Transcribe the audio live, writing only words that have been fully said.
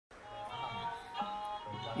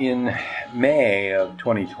In May of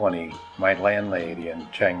 2020, my landlady in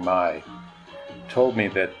Chiang Mai told me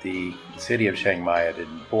that the city of Chiang Mai had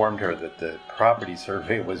informed her that the property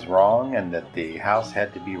survey was wrong and that the house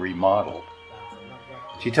had to be remodeled.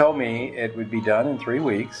 She told me it would be done in 3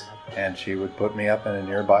 weeks and she would put me up in a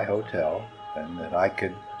nearby hotel and that I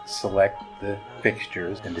could select the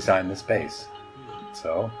fixtures and design the space.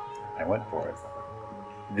 So I went for it.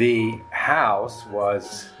 The house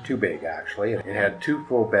was too big, actually. It had 2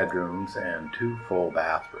 full bedrooms and 2 full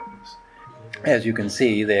bathrooms. As you can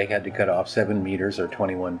see, they had to cut off 7 meters or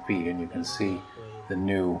 21 feet, and you can see the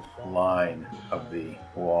new line of the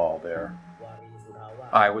wall there.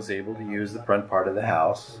 I was able to use the front part of the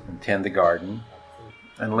house and tend the garden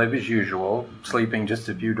and live as usual, sleeping just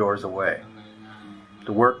a few doors away.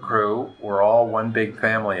 The work crew were all one big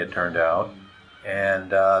family, it turned out. And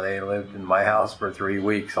they lived in my house for 3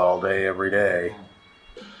 weeks, all day, every day.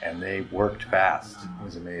 And they worked fast. It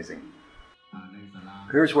was amazing.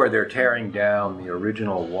 Here's where they're tearing down the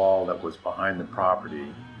original wall that was behind the property.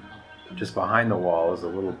 Just behind the wall is a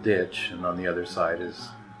little ditch, and on the other side is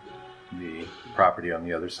the property on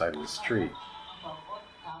the other side of the street.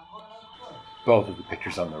 Both of the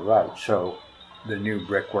pictures on the right show the new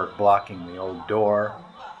brickwork blocking the old door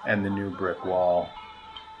and the new brick wall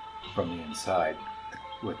from the inside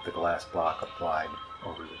with the glass block applied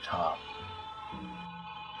over the top.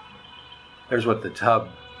 There's what the tub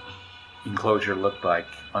enclosure looked like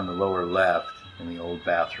on the lower left in the old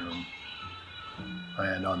bathroom.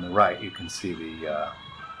 And on the right you can see the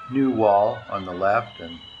new wall on the left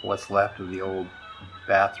and what's left of the old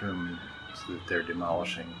bathroom that they're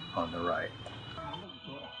demolishing on the right.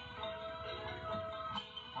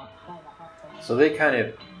 So they kind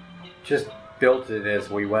of just built it as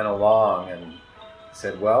we went along and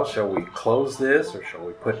said, well, shall we close this or shall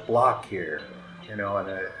we put block here? You know,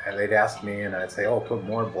 and they'd ask me and I'd say, oh, put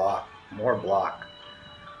more block, more block.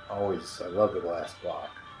 Always, I love the glass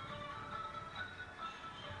block.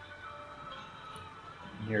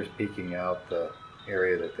 And here's peeking out the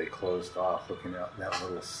area that they closed off, looking out that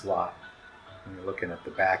little slot. And you're looking at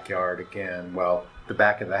the backyard again. Well, the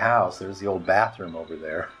back of the house, there's the old bathroom over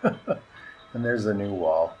there. And there's the new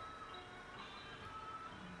wall.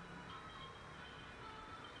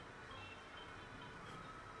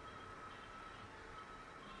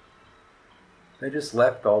 They just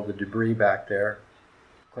left all the debris back there,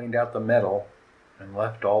 cleaned out the metal, and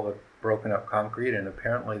left all the broken up concrete, and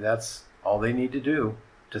apparently that's all they need to do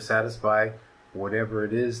to satisfy whatever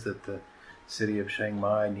it is that the city of Chiang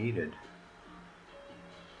Mai needed.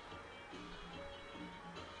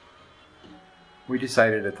 We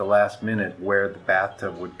decided at the last minute where the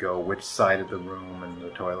bathtub would go, which side of the room and the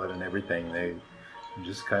toilet and everything. They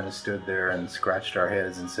just kind of stood there and scratched our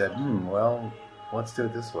heads and said, well, let's do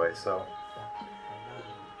it this way. So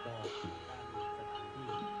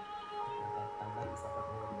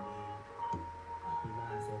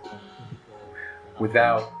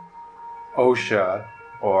without OSHA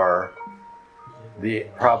or the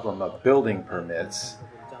problem of building permits,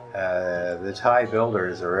 the Thai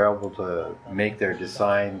builders are able to make their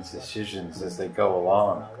design decisions as they go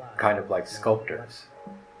along, kind of like sculptors.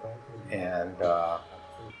 And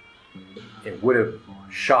it would have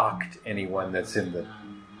shocked anyone that's in the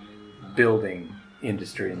building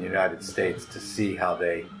industry in the United States to see how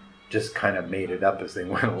they just kind of made it up as they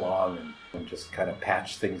went along and just kind of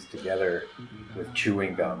patched things together with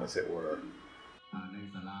chewing gum, as it were.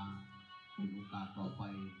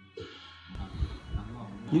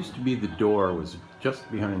 Used to be the door was just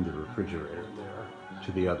behind the refrigerator there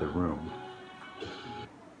to the other room.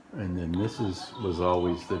 And then this was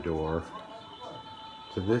always the door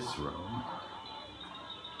to this room.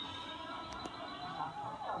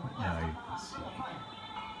 But now you can see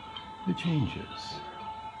the changes.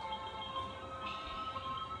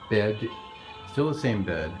 Bed, still the same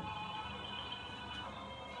bed.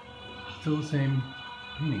 Still the same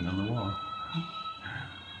painting on the wall.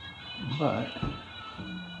 But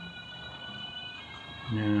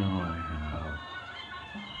now I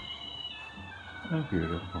have a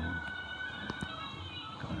beautiful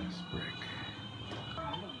glass brick.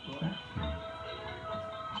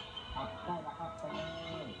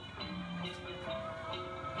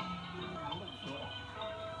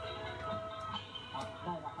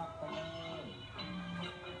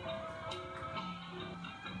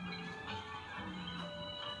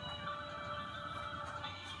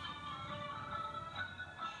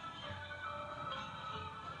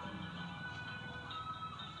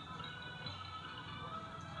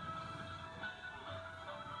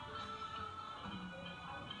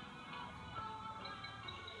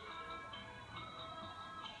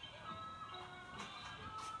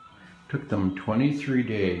 Took them 23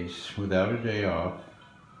 days without a day off.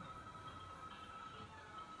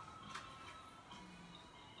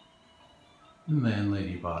 The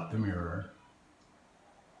landlady bought the mirror,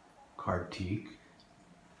 Cartique.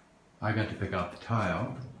 I got to pick out the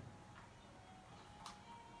tile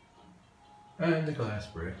and the glass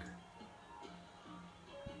brick.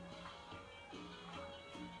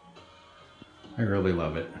 I really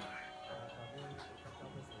love it.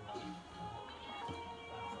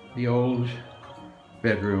 The old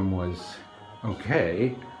bedroom was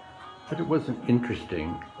okay, but it wasn't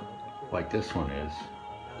interesting like this one is.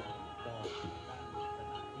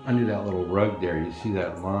 Under that little rug there, you see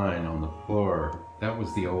that line on the floor. That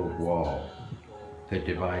was the old wall that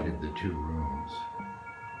divided the two rooms.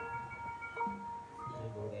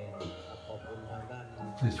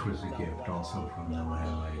 This was a gift also from the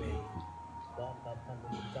landlady.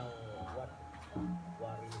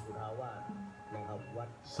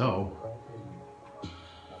 So,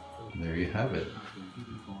 there you have it.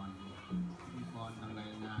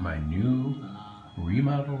 My new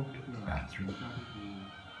remodeled bathroom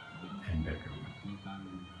and bedroom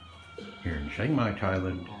here in Chiang Mai,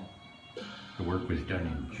 Thailand. The work was done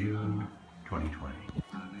in June 2020.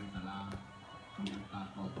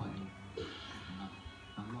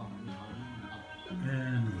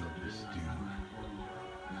 And we'll just do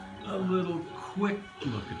a little quick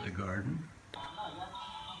look at the garden.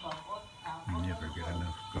 You never get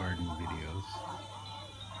enough garden videos.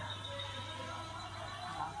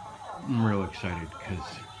 I'm real excited because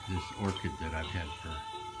this orchid that I've had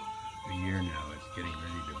for a year now is getting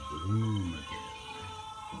ready to bloom again.